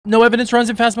No evidence runs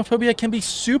in Phasmophobia can be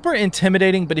super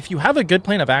intimidating, but if you have a good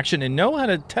plan of action and know how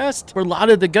to test for a lot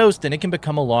of the ghosts, then it can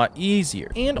become a lot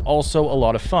easier and also a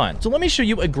lot of fun. So let me show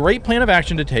you a great plan of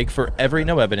action to take for every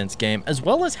no evidence game, as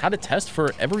well as how to test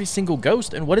for every single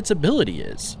ghost and what its ability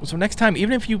is. So next time,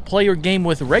 even if you play your game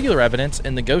with regular evidence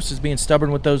and the ghost is being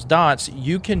stubborn with those dots,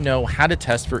 you can know how to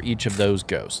test for each of those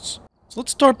ghosts. So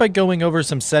let's start by going over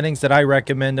some settings that I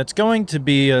recommend. That's going to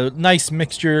be a nice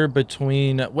mixture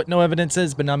between what no evidence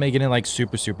is, but not making it like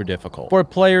super difficult. For a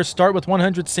player, start with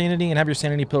 100 sanity and have your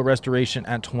sanity pill restoration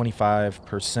at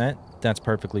 25%. That's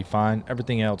perfectly fine.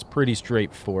 Everything else pretty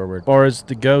straightforward. As far as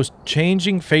the ghost,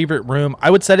 changing favorite room,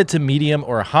 I would set it to medium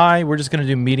or high. We're just going to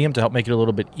do medium to help make it a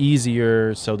little bit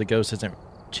easier so the ghost isn't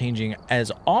changing as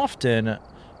often.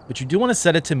 But you do want to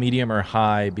set it to medium or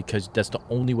high because that's the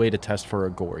only way to test for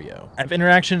a Goryo. Have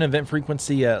interaction and event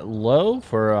frequency at low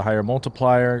for a higher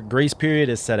multiplier. Grace period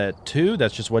is set at 2.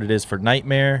 That's just what it is for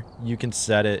Nightmare. You can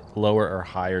set it lower or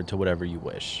higher to whatever you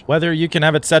wish. Whether you can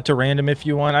have it set to random if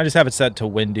you want. I just have it set to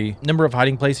windy. Number of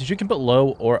hiding places, you can put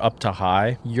low or up to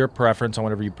high. Your preference on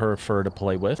whatever you prefer to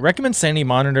play with. I recommend sanity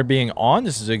monitor being on.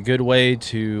 This is a good way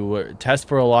to test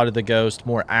for a lot of the ghost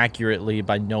more accurately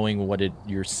by knowing what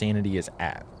your sanity is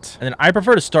at. And then I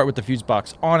prefer to start with the fuse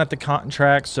box on at the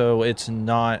contract so it's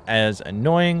not as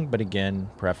annoying, but again,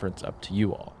 preference up to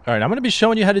you all. All right, I'm going to be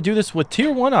showing you how to do this with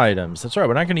tier 1 items. That's right,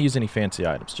 we're not going to use any fancy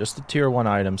items, just the tier 1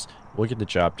 items. We'll get the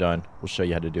job done. We'll show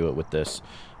you how to do it with this.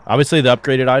 Obviously, the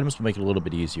upgraded items will make it a little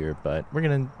bit easier, but we're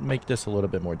going to make this a little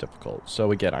bit more difficult.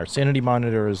 So again, our sanity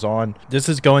monitor is on. This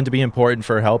is going to be important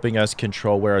for helping us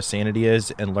control where our sanity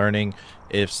is and learning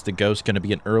if the ghost's going to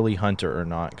be an early hunter or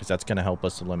not, because that's going to help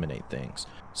us eliminate things.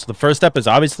 So the first step is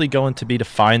obviously going to be to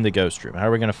find the ghost room. How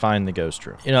are we going to find the ghost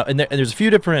room? You know, and there's a few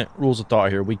different rules of thought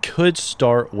here. We could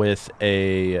start with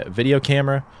a video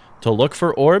camera to look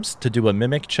for orbs, to do a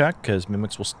mimic check, because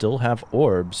mimics will still have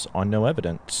orbs on no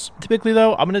evidence. Typically,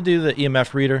 though, I'm going to do the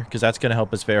EMF reader, because that's going to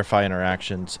help us verify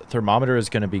interactions. Thermometer is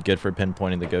going to be good for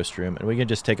pinpointing the ghost room, and we can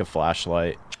just take a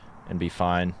flashlight and be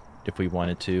fine if we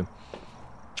wanted to.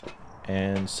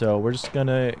 And so we're just going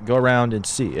to go around and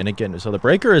see. And again, so the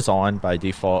breaker is on by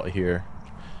default here.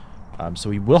 So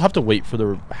we will have to wait for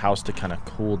the house to kind of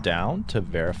cool down to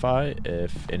verify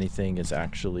if anything is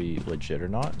actually legit or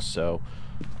not. So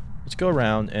let's go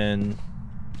around and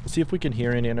see if we can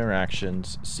hear any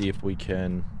interactions. See if we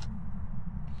can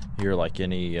hear like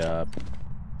any,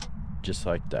 just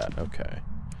like that. Okay.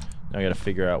 Now I got to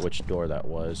figure out which door that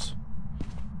was.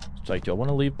 It's like, do I want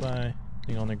to leave my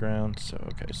thing on the ground? So,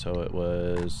 okay, so it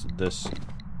was this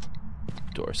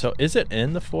door. So is it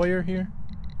in the foyer here?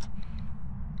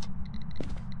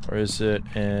 Or is it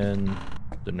in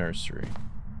the nursery?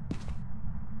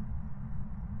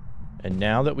 And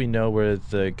now that we know where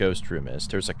the ghost room is,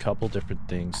 there's a couple different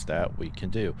things that we can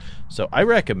do. So I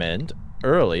recommend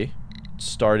early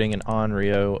starting an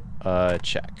Onryo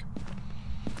check.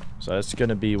 So that's going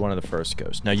to be one of the first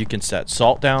ghosts. Now you can set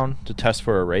salt down to test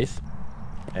for a wraith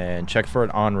and check for an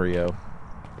Onryo.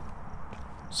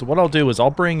 So what I'll do is I'll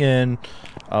bring in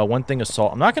one thing of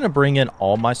salt. I'm not going to bring in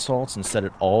all my salts and set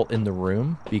it all in the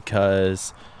room,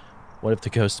 because what if the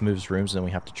ghost moves rooms and then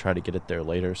we have to try to get it there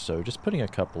later? So just putting a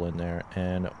couple in there,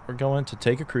 and we're going to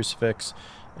take a crucifix,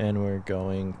 and we're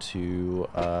going to,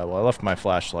 well, I left my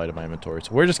flashlight in my inventory,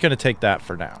 so we're just going to take that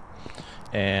for now.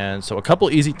 And so a couple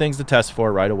easy things to test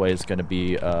for right away is going to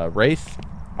be Wraith,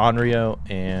 Onryo,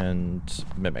 and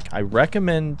Mimic. I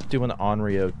recommend doing the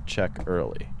Onryo check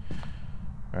early.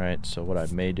 Alright, so what I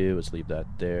may do is leave that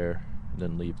there, and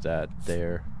then leave that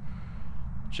there,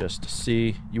 just to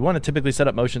see. You want to typically set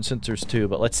up motion sensors too,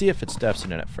 but let's see if it steps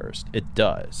in it at first. It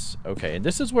does. Okay, and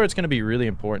this is where it's going to be really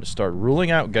important to start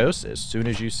ruling out ghosts as soon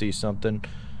as you see something.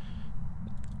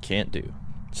 Can't do.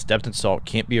 Stepped in salt,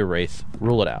 can't be a wraith.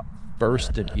 Rule it out.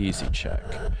 First and easy check.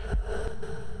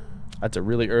 That's a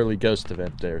really early ghost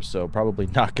event there, so probably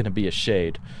not going to be a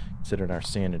shade, considering our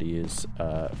sanity is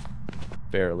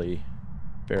fairly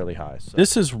high. So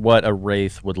this is what a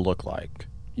wraith would look like.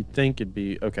 You'd think it'd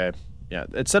be okay. Yeah,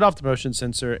 it set off the motion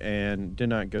sensor and did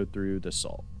not go through the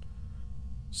salt.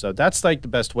 So that's like the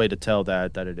best way to tell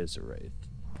that it is a wraith.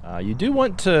 You do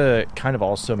want to kind of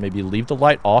also maybe leave the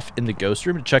light off in the ghost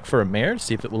room to check for a mare, to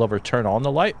see if it will ever turn on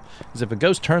the light. Because if a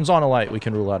ghost turns on a light, we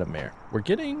can rule out a mare. We're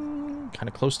getting kind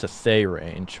of close to Thay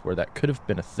range, where that could have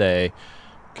been a Thay.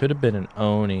 Could have been an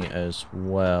Oni as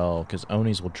well, because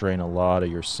Onis will drain a lot of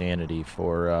your sanity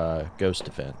for ghost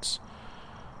events.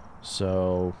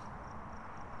 So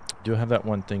do have that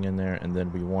one thing in there, and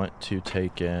then we want to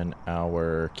take in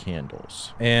our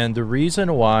candles. And the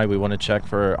reason why we want to check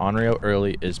for Onryo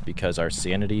early is because our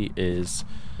sanity is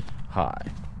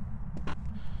high.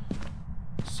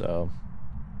 So,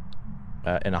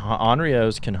 and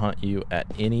Onryos can hunt you at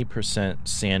any %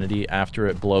 sanity after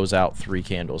it blows out 3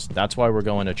 candles. That's why we're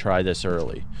going to try this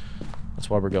early.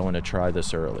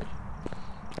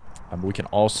 We can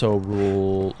also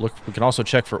we can also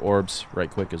check for orbs right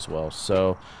quick as well.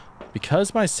 So,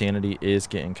 because my sanity is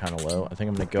getting kind of low, I think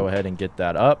I'm going to go ahead and get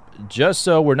that up, just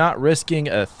so we're not risking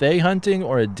a Thay hunting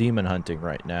or a demon hunting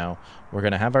right now. We're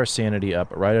going to have our sanity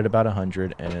up right at about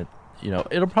 100, and it, you know,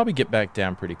 it'll probably get back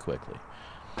down pretty quickly.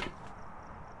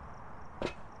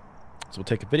 So we'll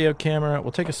take a video camera,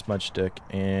 we'll take a smudge stick,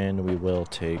 and we will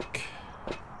take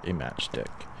a matchstick.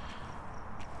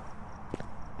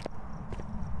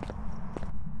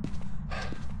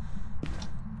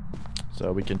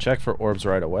 So we can check for orbs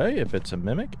right away. If it's a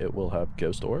mimic, it will have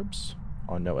ghost orbs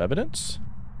on no evidence.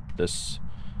 This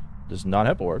does not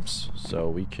have orbs, so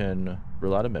we can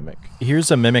rule out a mimic. Here's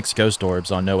a mimic's ghost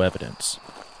orbs on no evidence.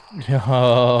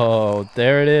 Oh,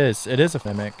 there it is. It is a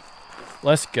mimic.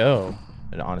 Let's go.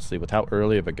 And honestly, with how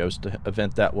early of a ghost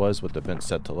event that was, with the event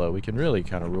set to low, we can really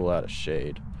kind of rule out a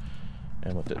shade.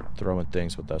 And with it throwing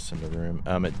things with us in the room.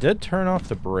 It did turn off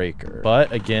the breaker.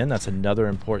 But again, that's another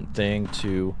important thing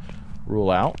to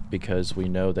rule out, because we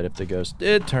know that if the ghost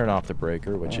did turn off the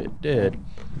breaker, which it did,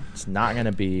 it's not going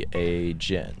to be a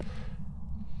Jinn.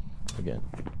 Again,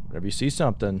 whenever you see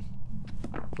something,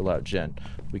 rule out Jinn.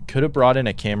 We could have brought in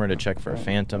a camera to check for a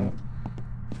phantom.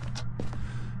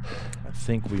 I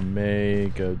think we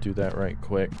may go do that right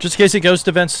quick. Just in case of ghost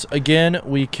events, again,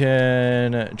 we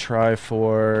can try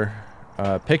for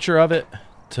a picture of it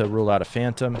to rule out a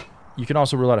phantom. You can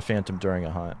also rule out a phantom during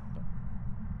a hunt.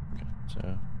 Okay,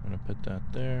 so put that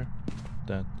there,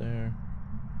 that there,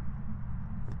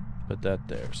 put that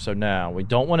there. So now we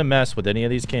don't want to mess with any of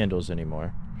these candles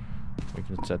anymore. We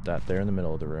can set that there in the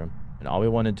middle of the room, and all we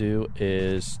want to do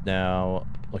is now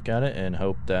look at it and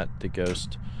hope that the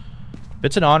ghost, if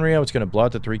it's an Onryo, it's going to blow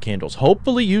out the 3 candles.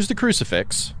 Hopefully use the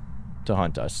crucifix to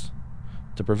hunt us,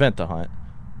 to prevent the hunt,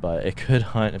 but it could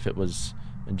hunt if it was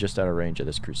just out of range of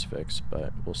this crucifix,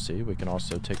 but we'll see. We can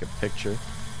also take a picture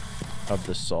of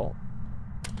the salt.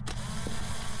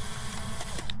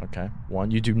 Okay,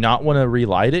 1, you do not want to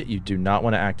relight it. You do not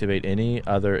want to activate any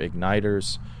other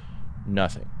igniters.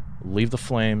 Nothing. Leave the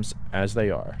flames as they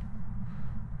are.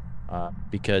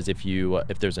 Because if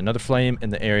there's another flame in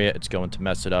the area, it's going to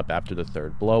mess it up after the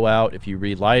 3rd blowout. If you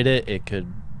relight it, it's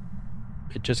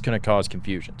just going to cause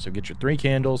confusion. So get your 3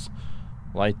 candles,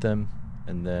 light them,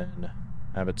 and then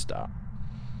have it stop.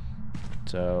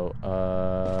 So,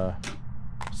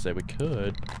 say we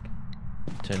could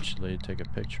potentially take a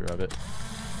picture of it.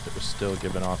 It was still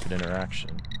giving off an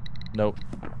interaction. Nope.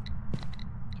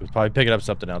 It was probably picking up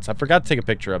something else. I forgot to take a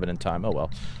picture of it in time. Oh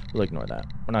well. We'll ignore that.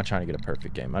 We're not trying to get a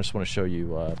perfect game. I just want to show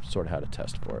you sort of how to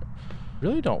test for it.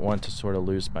 Really don't want to sort of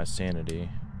lose my sanity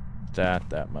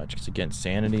that much. Because again,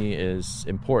 sanity is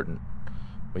important.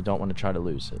 We don't want to try to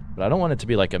lose it. But I don't want it to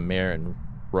be like a mare and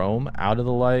roam out of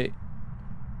the light.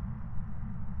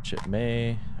 Which it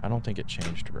may. I don't think it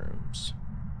changed rooms.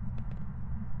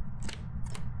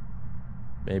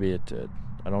 Maybe it did.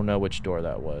 I don't know which door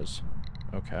that was.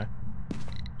 Okay.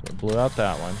 So it blew out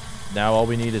that one. Now all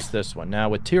we need is this one. Now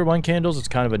with tier 1 candles, it's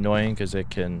kind of annoying because it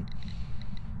can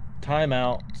time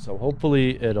out. So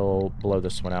hopefully it'll blow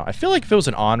this one out. I feel like if it was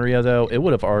an Onryo though, it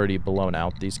would have already blown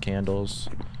out these candles.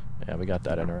 Yeah, we got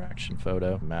that interaction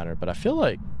photo. Matter. But I feel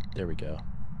like, there we go.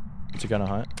 Is it gonna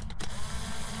hunt?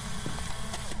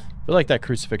 I feel like that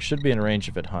crucifix should be in range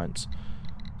if it hunts.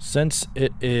 Since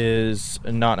it is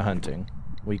not hunting,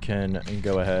 we can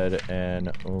go ahead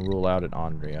and rule out an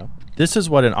Onryo. This is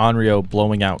what an Onryo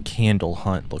blowing out candle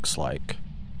hunt looks like.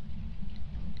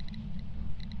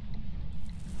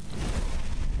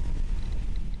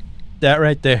 That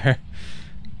right there.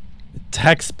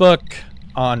 Textbook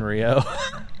Onryo.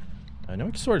 I know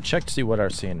we can sort of check to see what our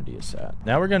sanity is at.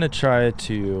 Now we're going to try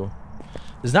to...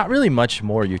 There's not really much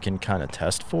more you can kind of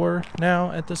test for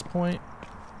now at this point,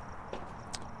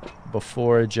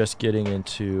 before just getting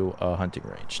into a hunting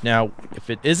range. Now, if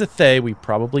it is a Thay, we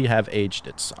probably have aged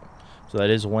it some. So that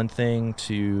is one thing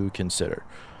to consider.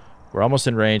 We're almost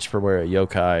in range for where a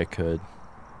yokai could,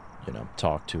 you know,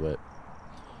 talk to it,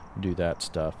 do that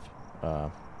stuff.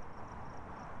 But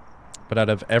out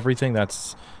of everything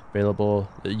that's available,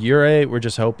 Yurei, we're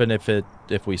just hoping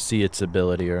if we see its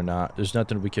ability or not. There's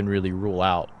nothing we can really rule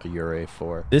out a Yurei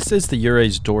for. This is the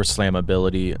Yurei's door slam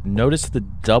ability. Notice the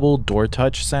double door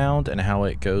touch sound and how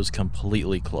it goes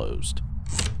completely closed.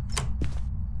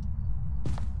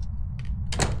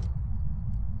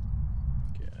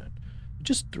 Good. You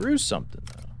just threw something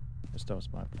though. I guess that was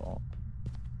my fault.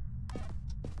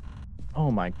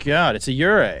 Oh my god, it's a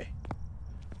Yurei.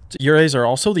 Urays are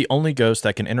also the only ghosts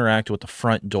that can interact with the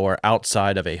front door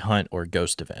outside of a hunt or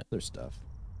ghost event. There's stuff.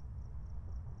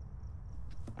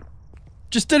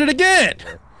 Just did it again!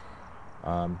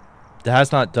 It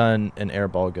has not done an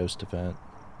airball ghost event.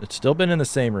 It's still been in the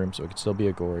same room, so it could still be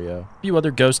a Goryo. A few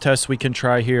other ghost tests we can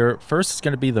try here. First, it's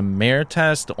going to be the mare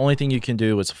test. The only thing you can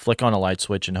do is flick on a light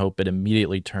switch and hope it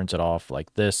immediately turns it off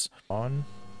like this. On.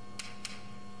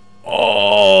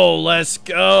 Oh, let's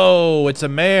go! It's a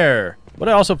mare! What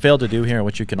I also failed to do here, and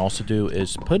what you can also do,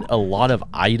 is put a lot of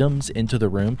items into the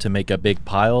room to make a big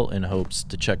pile in hopes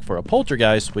to check for a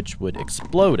poltergeist, which would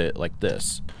explode it like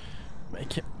this.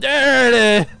 Make it. There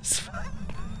it is!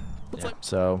 Yeah,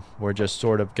 so we're just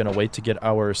sort of going to wait to get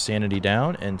our sanity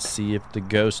down and see if the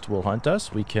ghost will hunt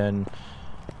us. We can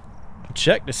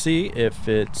check to see if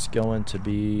it's going to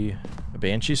be a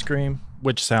banshee scream,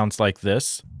 which sounds like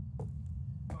this.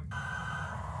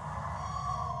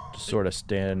 Sort of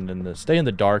stay in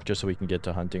the dark just so we can get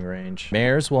to hunting range.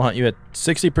 Mares will hunt you at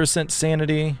 60%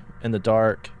 sanity in the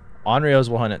dark. Onryos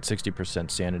will hunt at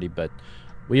 60% sanity, but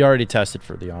we already tested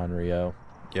for the Onryo.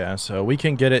 Yeah, so we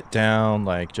can get it down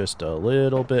like just a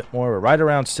little bit more. We're right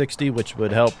around 60, which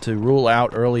would help to rule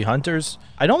out early hunters.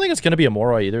 I don't think it's going to be a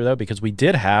Moroi either, though, because we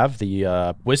did have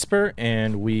the Whisper,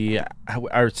 and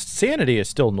our sanity is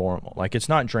still normal. Like, it's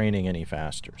not draining any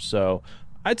faster. So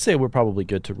I'd say we're probably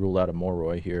good to rule out a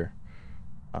Moroi here.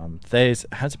 Thays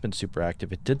hasn't been super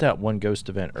active. It did that one ghost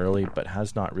event early, but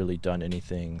has not really done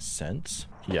anything since.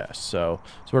 Yeah, so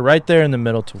we're right there in the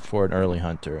middle for an early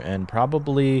hunter. And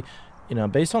probably, you know,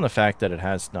 based on the fact that it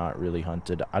has not really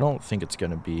hunted, I don't think it's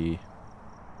going to be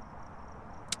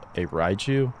a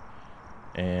Raiju.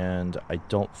 And I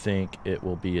don't think it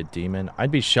will be a demon.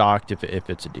 I'd be shocked if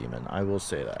it's a demon. I will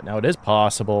say that. Now, it is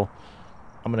possible.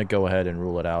 I'm going to go ahead and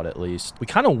rule it out at least. We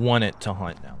kind of want it to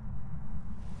hunt now.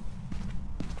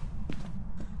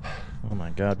 Oh my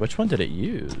god, which one did it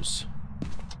use?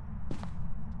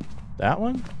 That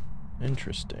one?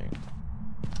 Interesting.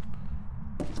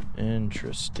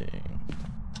 Interesting.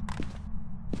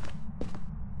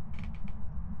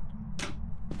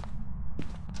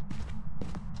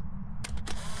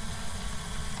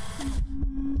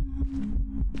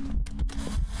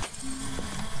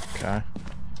 Okay.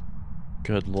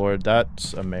 Good lord,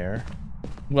 that's a mare.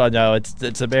 Well, no,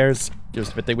 it's a mare's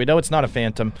ghost thing. We know it's not a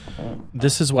phantom.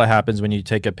 This is what happens when you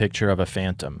take a picture of a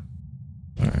phantom.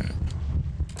 Alright.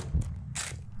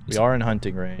 We are in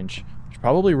hunting range. Which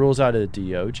probably rules out a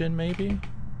Diogen, maybe?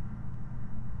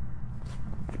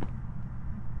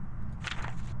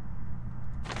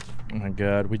 Oh my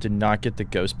god, we did not get the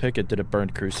ghost pick. It did a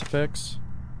burned crucifix.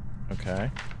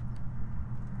 Okay.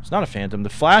 It's not a phantom. The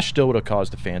flash still would have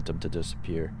caused the phantom to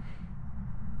disappear.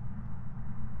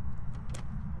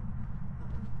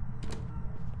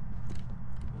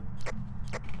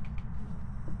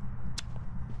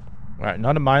 Alright,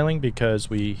 not a myling because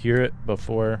we hear it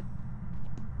before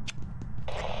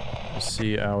we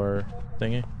see our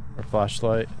thingy, our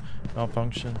flashlight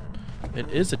malfunction. It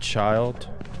is a child.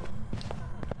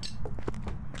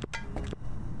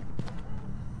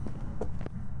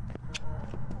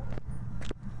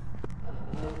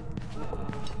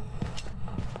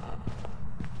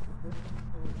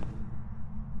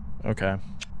 Okay.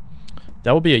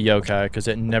 That will be a yokai, because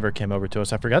it never came over to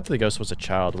us. I forgot that the ghost was a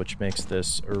child, which makes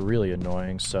this really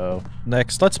annoying. So,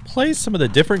 next, let's play some of the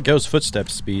different ghost footstep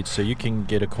speeds so you can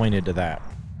get acquainted to that.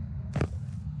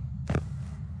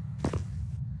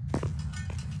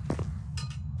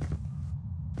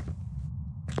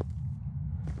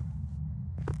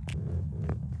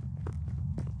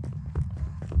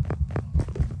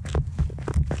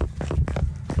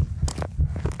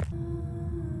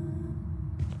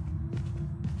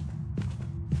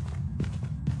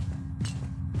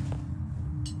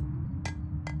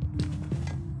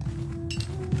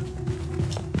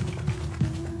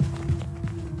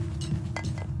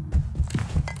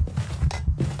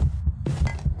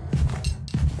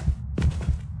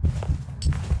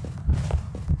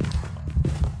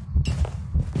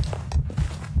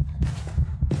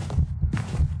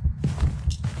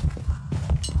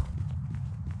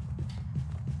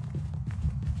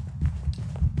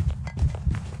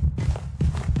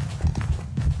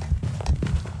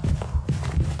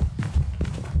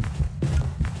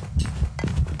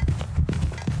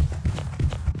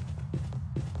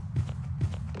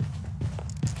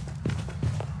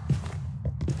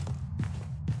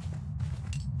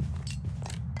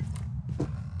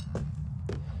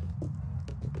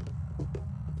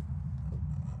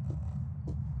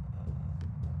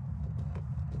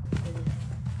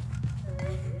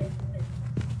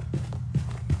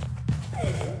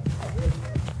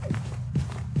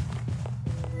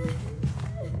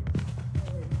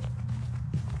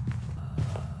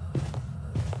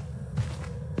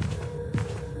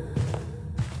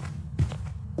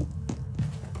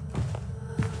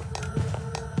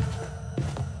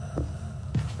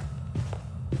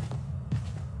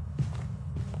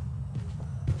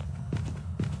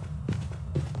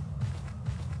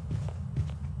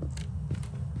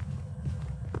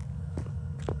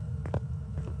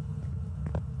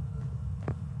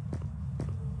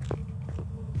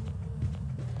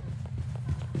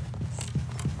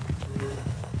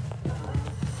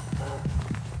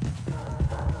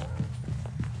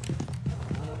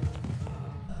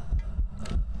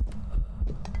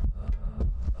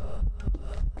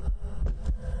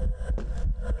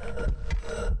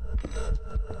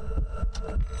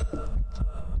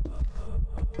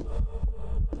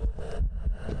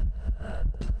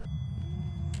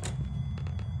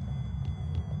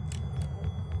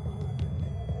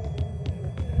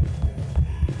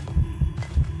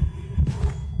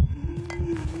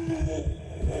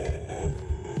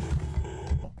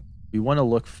 We want to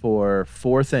look for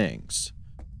 4 things.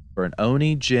 For an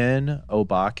Oni, Jinn,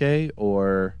 Obake,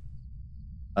 or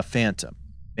a Phantom.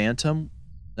 Phantom,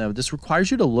 now this requires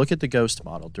you to look at the ghost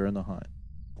model during the hunt.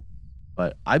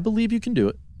 But I believe you can do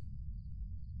it.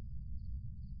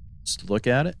 Just look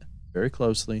at it very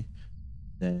closely.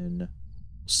 Then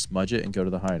smudge it and go to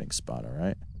the hiding spot, all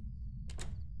right?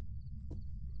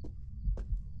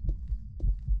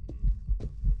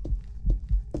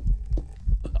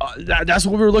 That's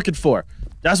what we were looking for.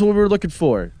 That's what we were looking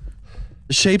for.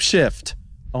 The shapeshift.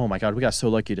 Oh my god, we got so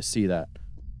lucky to see that.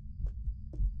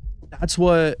 That's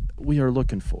what we are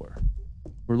looking for.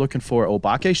 We're looking for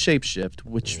Obake shapeshift,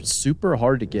 which is super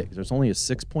hard to get because there's only a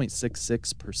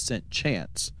 6.66%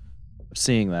 chance of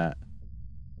seeing that.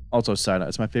 Also, side note,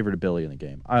 it's my favorite ability in the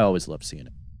game. I always love seeing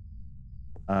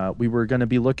it. We were going to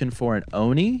be looking for an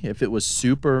Oni if it was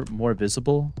super more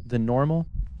visible than normal.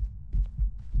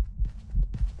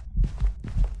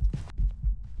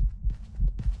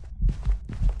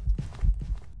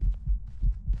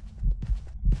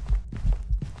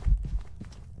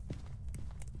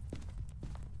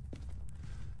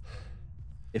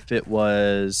 If it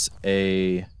was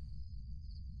a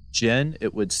Jinn,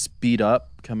 it would speed up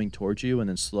coming towards you and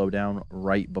then slow down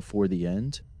right before the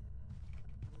end.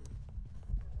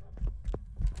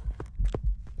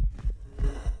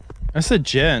 That's a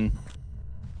Jinn.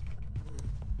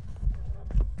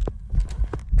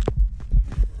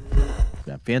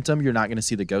 Yeah, Phantom, you're not going to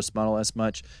see the ghost model as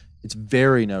much. It's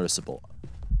very noticeable.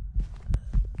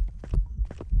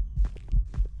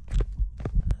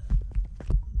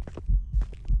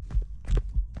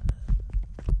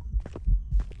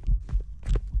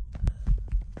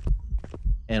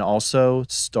 And also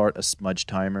start a smudge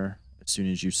timer as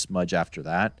soon as you smudge after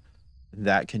that.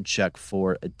 That can check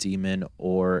for a demon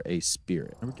or a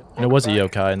spirit. And it was a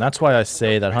yokai, and that's why I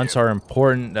say that hunts are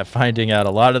important at finding out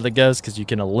a lot of the ghosts, because you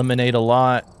can eliminate a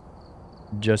lot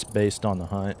just based on the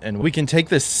hunt. And we can take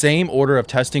this same order of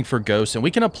testing for ghosts and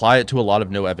we can apply it to a lot of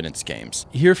no evidence games.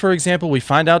 Here, for example, we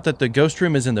find out that the ghost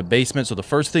room is in the basement, so the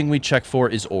first thing we check for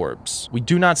is orbs. We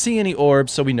do not see any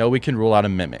orbs, so we know we can rule out a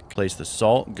mimic. Place the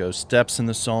salt, ghost steps in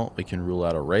the salt, we can rule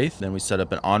out a wraith. Then we set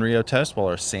up an Onryo test while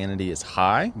our sanity is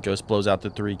high. Ghost blows out the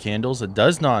 3 candles. It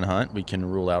does non-hunt, we can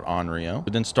rule out Onryo.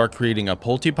 We then start creating a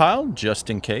Pulti pile just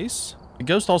in case. The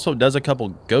ghost also does a couple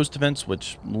ghost events,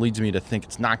 which leads me to think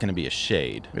it's not going to be a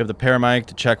shade. We have the paramedic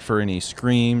to check for any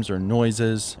screams or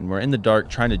noises, and we're in the dark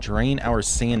trying to drain our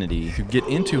sanity to get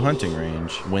into hunting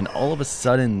range when all of a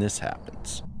sudden this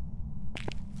happens.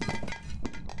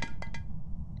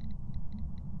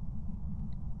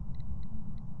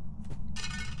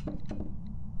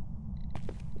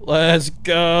 Let's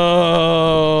go!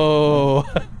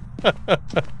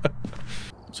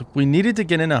 So if we needed to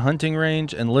get in a hunting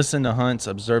range and listen to hunts,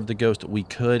 observe the ghost, we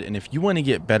could. And if you want to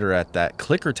get better at that,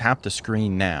 click or tap the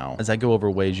screen now as I go over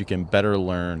ways you can better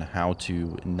learn how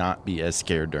to not be as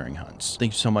scared during hunts.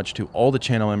 Thank you so much to all the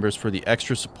channel members for the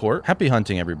extra support. Happy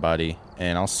hunting, everybody,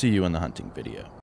 and I'll see you in the hunting video.